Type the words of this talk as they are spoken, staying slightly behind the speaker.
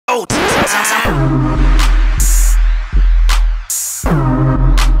Hey,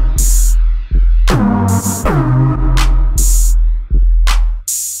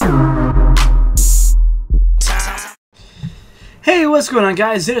 what's going on,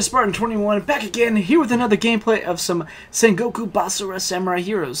 guys? It is Spartan21 back again here with another gameplay of some Sengoku Basara Samurai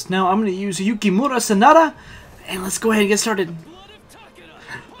Heroes. Now I'm going to use Yukimura Sonata, and let's go ahead and get started.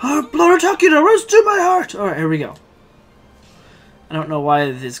 Blood of Takeda, rose to my heart! Alright, here we go. I don't know why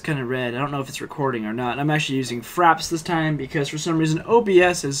it's kind of red. I don't know if it's recording or not. I'm actually using Fraps this time because for some reason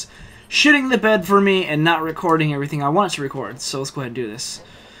OBS is shitting the bed for me and not recording everything I want it to record. So let's go ahead and do this.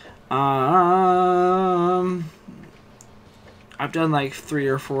 I've done like 3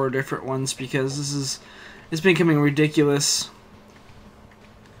 or 4 different ones because it's becoming ridiculous.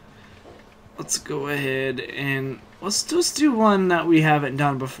 Let's go ahead and let's just do one that we haven't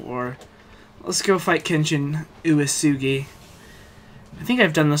done before. Let's go fight Kenshin Uesugi. I think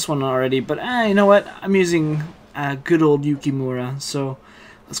I've done this one already, but you know what? I'm using good old Yukimura, so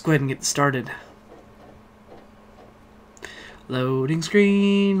let's go ahead and get started. Loading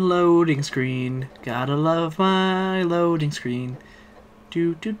screen, gotta love my loading screen.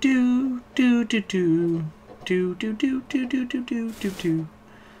 Do do do do do do do do do do do do do do do.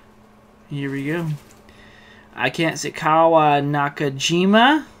 Here we go. I can't say Kawa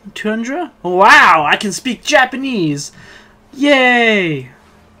Nakajima Tundra. Wow, I can speak Japanese. Yay!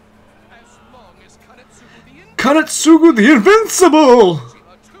 Kanetsugu the Invincible!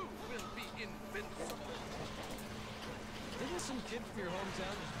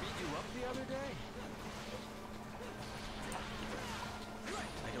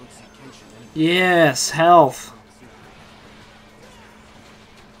 Yes, health.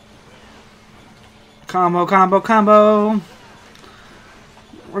 Combo, combo, combo.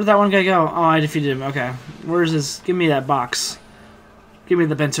 Where'd that one guy go? Oh, I defeated him. Okay. Where's his? Give me that box. Give me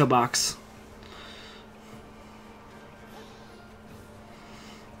the bento box.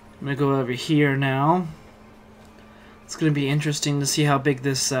 I'm gonna go over here now. It's gonna be interesting to see how big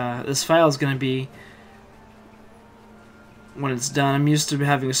this this file is gonna be when it's done. I'm used to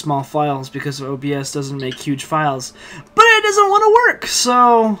having small files because OBS doesn't make huge files, but it doesn't want to work.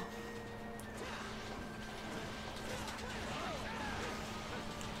 So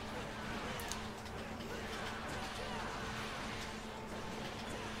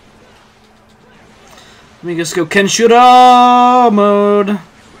let me just go Kenshiro mode.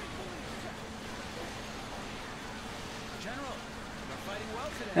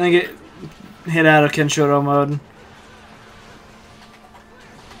 And I get hit out of Kenshiro mode.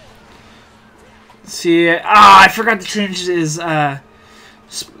 See, I forgot to change his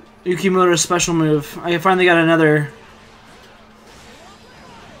Yukimura's special move. I finally got another.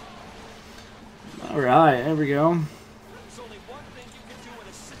 Alright, there we go.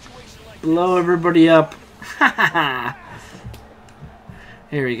 Blow everybody up.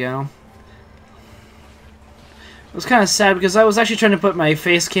 Here we go. It was kind of sad because I was actually trying to put my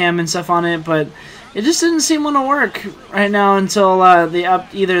face cam and stuff on it, but it just didn't seem to work right now until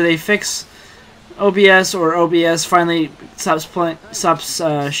either they fix OBS or OBS finally stops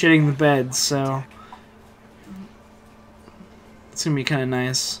shitting the bed. So it's gonna be kind of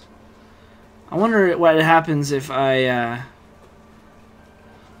nice. I wonder what happens if I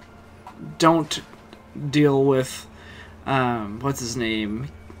don't deal with what's his name,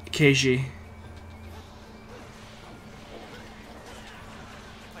 Keiji.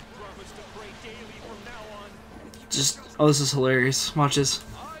 Just, oh, this is hilarious. Watch this.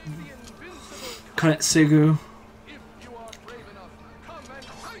 Kanetsugu.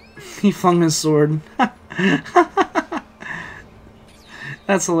 He flung his sword.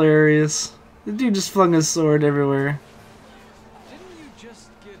 That's hilarious. The dude just flung his sword everywhere.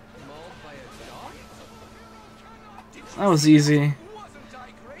 That was easy.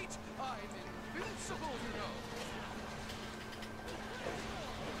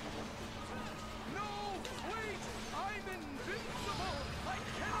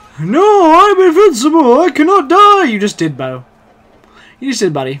 No, I'm invincible! I cannot die! You just did, Bo. You just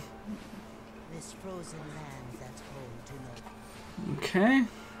did, buddy. This frozen land that's home to no. Okay.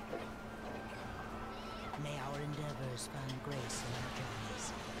 May our endeavors find grace in our journeys.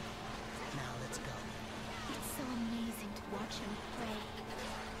 Now let's go. It's so amazing to watch him pray.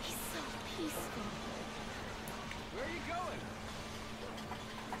 He's so peaceful. Where are you going?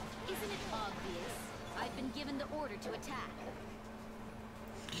 Isn't it obvious? I've been given the order to attack.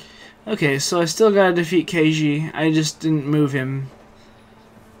 Okay, so I still gotta defeat Keiji. I just didn't move him.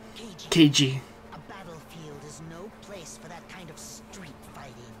 Keiji. A battlefield is no place for that kind of street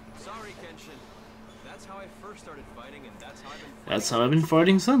fighting. Sorry, Kenshin. That's how I first started fighting, and that's how I've been That's how I've been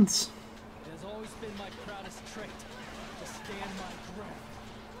fighting since. It has always been my proudest trait to stand my ground.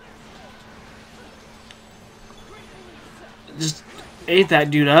 Just ate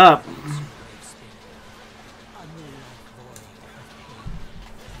that dude up.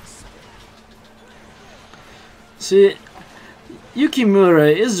 See,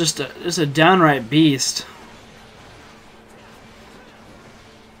 Yukimura is just a downright beast.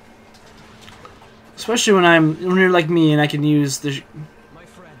 Especially when you're like me and I can use the. My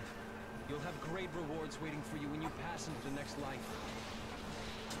friend, you'll have great rewards waiting for you when you pass into the next life.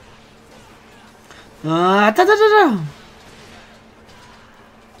 Da, da, da, da.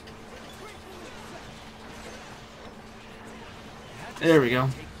 There we go.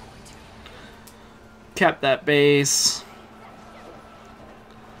 Cap that base.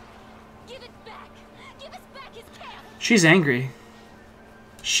 Give it back. Give us back his camp. She's angry.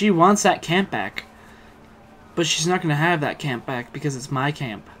 She wants that camp back. But she's not going to have that camp back because it's my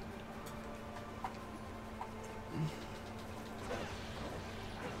camp.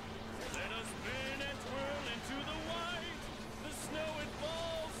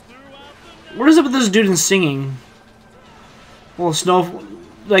 What is up with this dude and singing? Well, snow,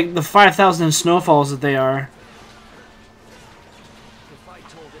 like the 5,000 snowfalls that they are. If I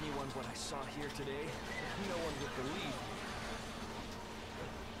told anyone what I saw here today, no one would believe me.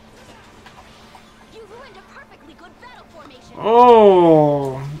 You ruined a perfectly good battle formation.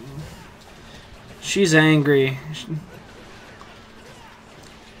 Oh, she's angry.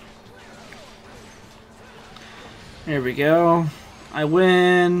 There we go. I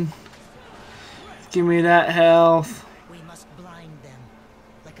win. Give me that health. We must blind them,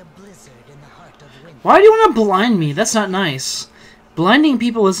 like a blizzard in the heart of winter. Why do you want to blind me? That's not nice. Blinding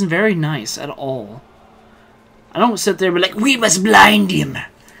people isn't very nice at all. I don't sit there and be like, we must blind him.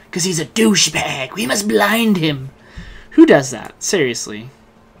 Because he's a douchebag. We must blind him. Who does that? Seriously.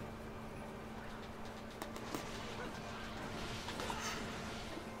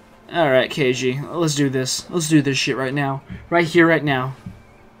 Alright, KG. Let's do this. Let's do this shit right now. Right here, right now.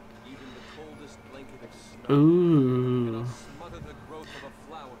 Ooh.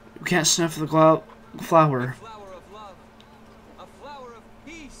 We can't snuff the flower. A flower of love. A flower of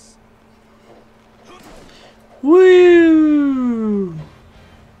peace. Woo!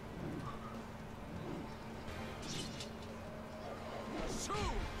 Soon,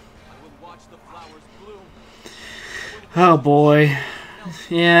 I will watch the flowers bloom. Oh boy.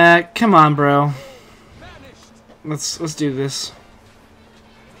 Yeah, come on, bro. Vanished. Let's do this.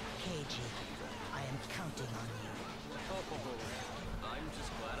 KG, I am counting on you. Oh, I'm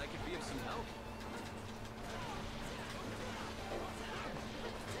just glad I could be of some help.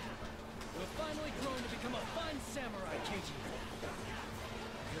 You've finally grown to become a fine samurai, Keiji.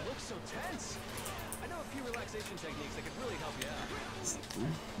 You look so tense. I know a few relaxation techniques that could really help you out.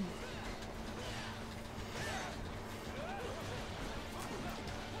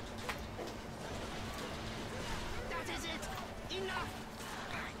 That is it! Enough!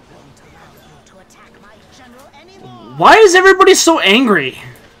 I won't allow you to attack my general anymore! Why is everybody so angry?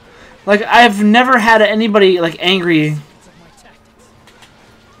 Like, I've never had anybody, like, angry. Of my tactics.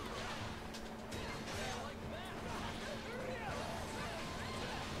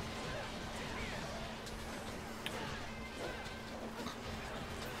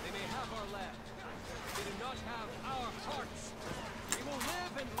 They may have our land. They do not have our hearts. We will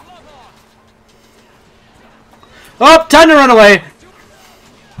live and love on. Oh, time to run away.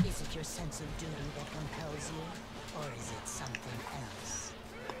 Is it your sense of duty that compels you, or is it something else?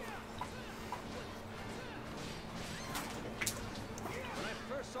 When I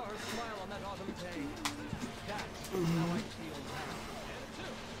first saw her smile on that autumn day, that's how I feel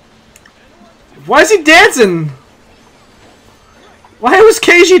now. Why is he dancing? Why was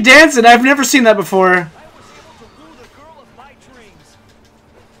KG dancing? I've never seen that before. I was able to woo the girl of my dreams.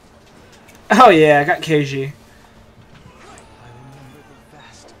 Oh yeah, I got KG. I remember the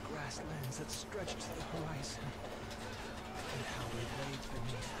vast grasslands that stretched to the horizon, and how we lay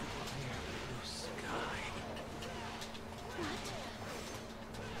beneath the clear blue sky.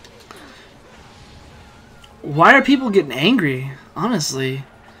 Why are people getting angry? Honestly,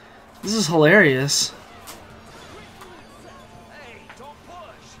 this is hilarious. Hey, don't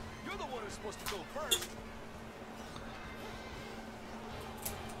push! You're the one who's supposed to go first.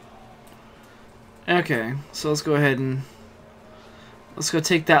 Okay, so let's go ahead and let's go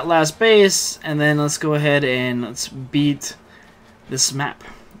take that last base, and then let's go ahead and let's beat this map,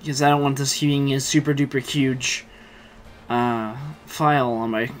 because I don't want this being a super duper huge file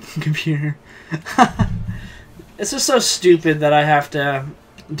on my computer. It's just so stupid that I have to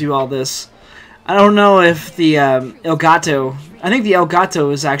do all this. I don't know if the Elgato. I think the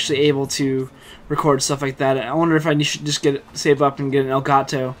Elgato is actually able to record stuff like that. I wonder if I should just save up and get an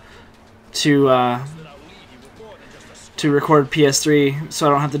Elgato to record PS3, so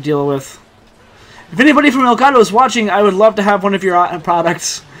I don't have to deal with. If anybody from Elgato is watching, I would love to have one of your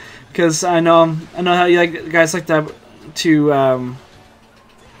products, because I know how you guys like to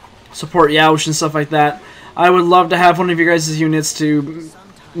support Youch and stuff like that. I would love to have one of your guys' units to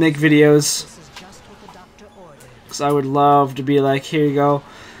make videos, because I would love to be like, here you go,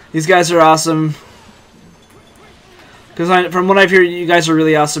 these guys are awesome. Because from what I've heard, you guys are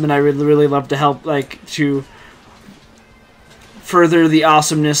really awesome, and I would really love to help, like, to further the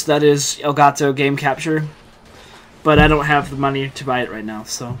awesomeness that is Elgato game capture. But I don't have the money to buy it right now,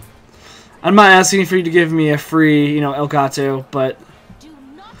 so I'm not asking for you to give me a free, Elgato, but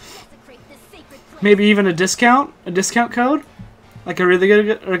maybe even a discount code, like a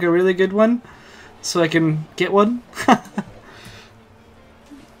really good one, so I can get one.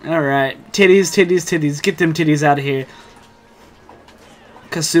 All right, titties, titties, titties. Get them titties out of here,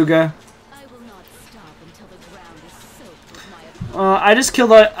 Kasuga. I just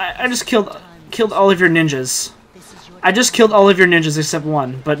killed all of your ninjas. I just killed all of your ninjas except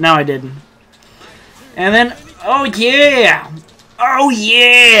one, but now I didn't. And then, oh yeah, oh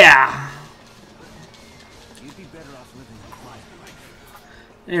yeah.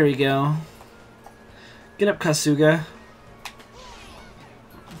 There we go. Get up, Kasuga.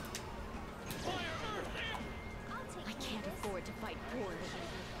 I can't afford to fight poorly.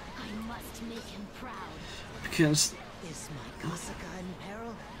 I must make him proud. Because Is my Kasuga in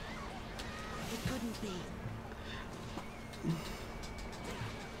peril? It couldn't be.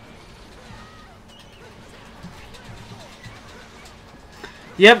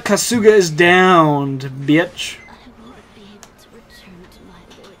 yep, Kasuga is downed, bitch. I won't be able to return to my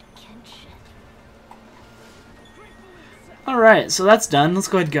Lord Kenshin. Alright, so that's done. Let's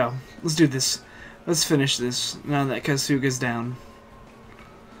go ahead and go. Let's do this. Let's finish this now that Kasuga's down.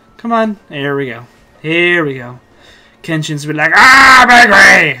 Come on. Here we go. Here we go. Kenshin's been like, ah,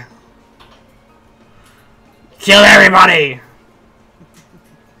 baby! Kill everybody!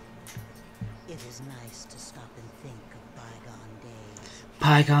 It is nice to stop and think of bygone days.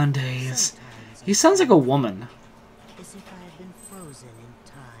 Bygone days. He sounds like a woman. As if I had been frozen in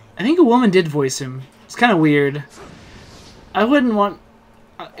time. I think a woman did voice him. It's kind of weird. I wouldn't want...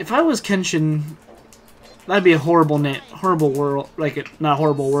 if I was Kenshin, that'd be a horrible world, like, not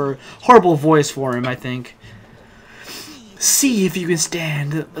horrible word, horrible voice for him, I think. See if you can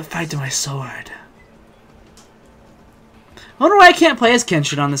stand the fight to my sword. I wonder why I can't play as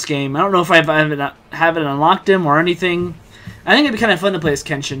Kenshin on this game. I don't know if I haven't unlocked him or anything. I think it'd be kind of fun to play as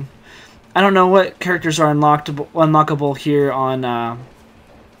Kenshin. I don't know what characters are unlockable here on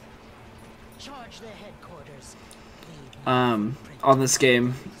Charge their headquarters. on this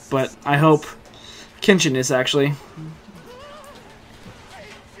game, but I hope Kenshin is actually.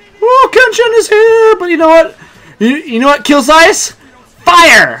 Oh, Kenshin is here! But you know what? You know what kills ice?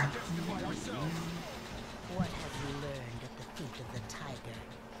 Fire! What have you learned at the feet of the tiger?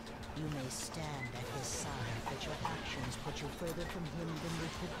 You may stand at his side, but your actions put you further from him than you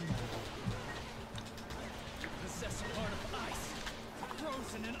could know. Possess a heart of ice,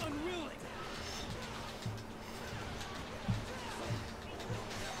 frozen and unwilling.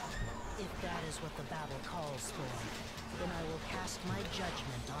 If that is what the battle calls for, then I will cast my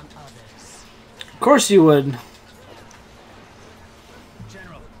judgment on others. Of course you would.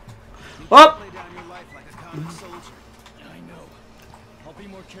 General, Oh! lay down your life like a common soldier. I know. I'll be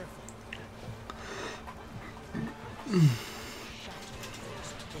more careful. It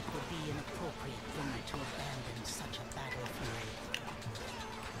would be inappropriate for me to abandon such a battlefield.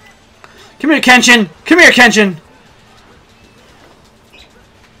 Come here, Kenshin! Come here, Kenshin!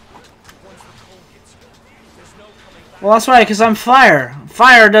 Well, that's right, because I'm fire.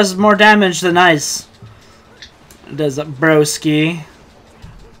 Fire does more damage than ice. It does, broski. I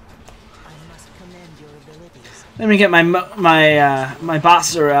must commend your abilities. Let me get my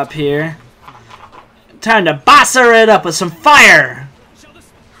Basara up here. Time to Basara it up with some fire!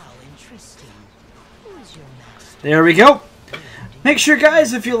 How interesting. Who is your master? There we go. Make sure,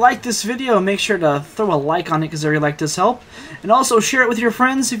 guys, if you like this video, make sure to throw a like on it because I really like this help. And also share it with your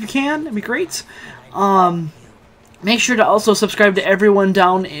friends if you can. That'd be great. Make sure to also subscribe to everyone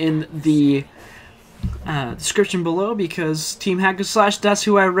down in the description below, because Team Hack/, that's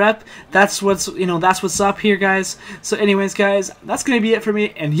who I rep. That's what's that's what's up here, guys. So anyways, guys, that's gonna be it for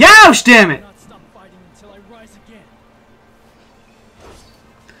me. And Youch, damn it! Not stop fighting until I rise again.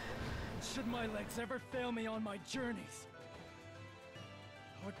 Should my legs ever fail me on my journeys,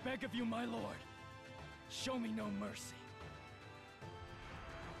 I would beg of you, my lord, Show me no mercy.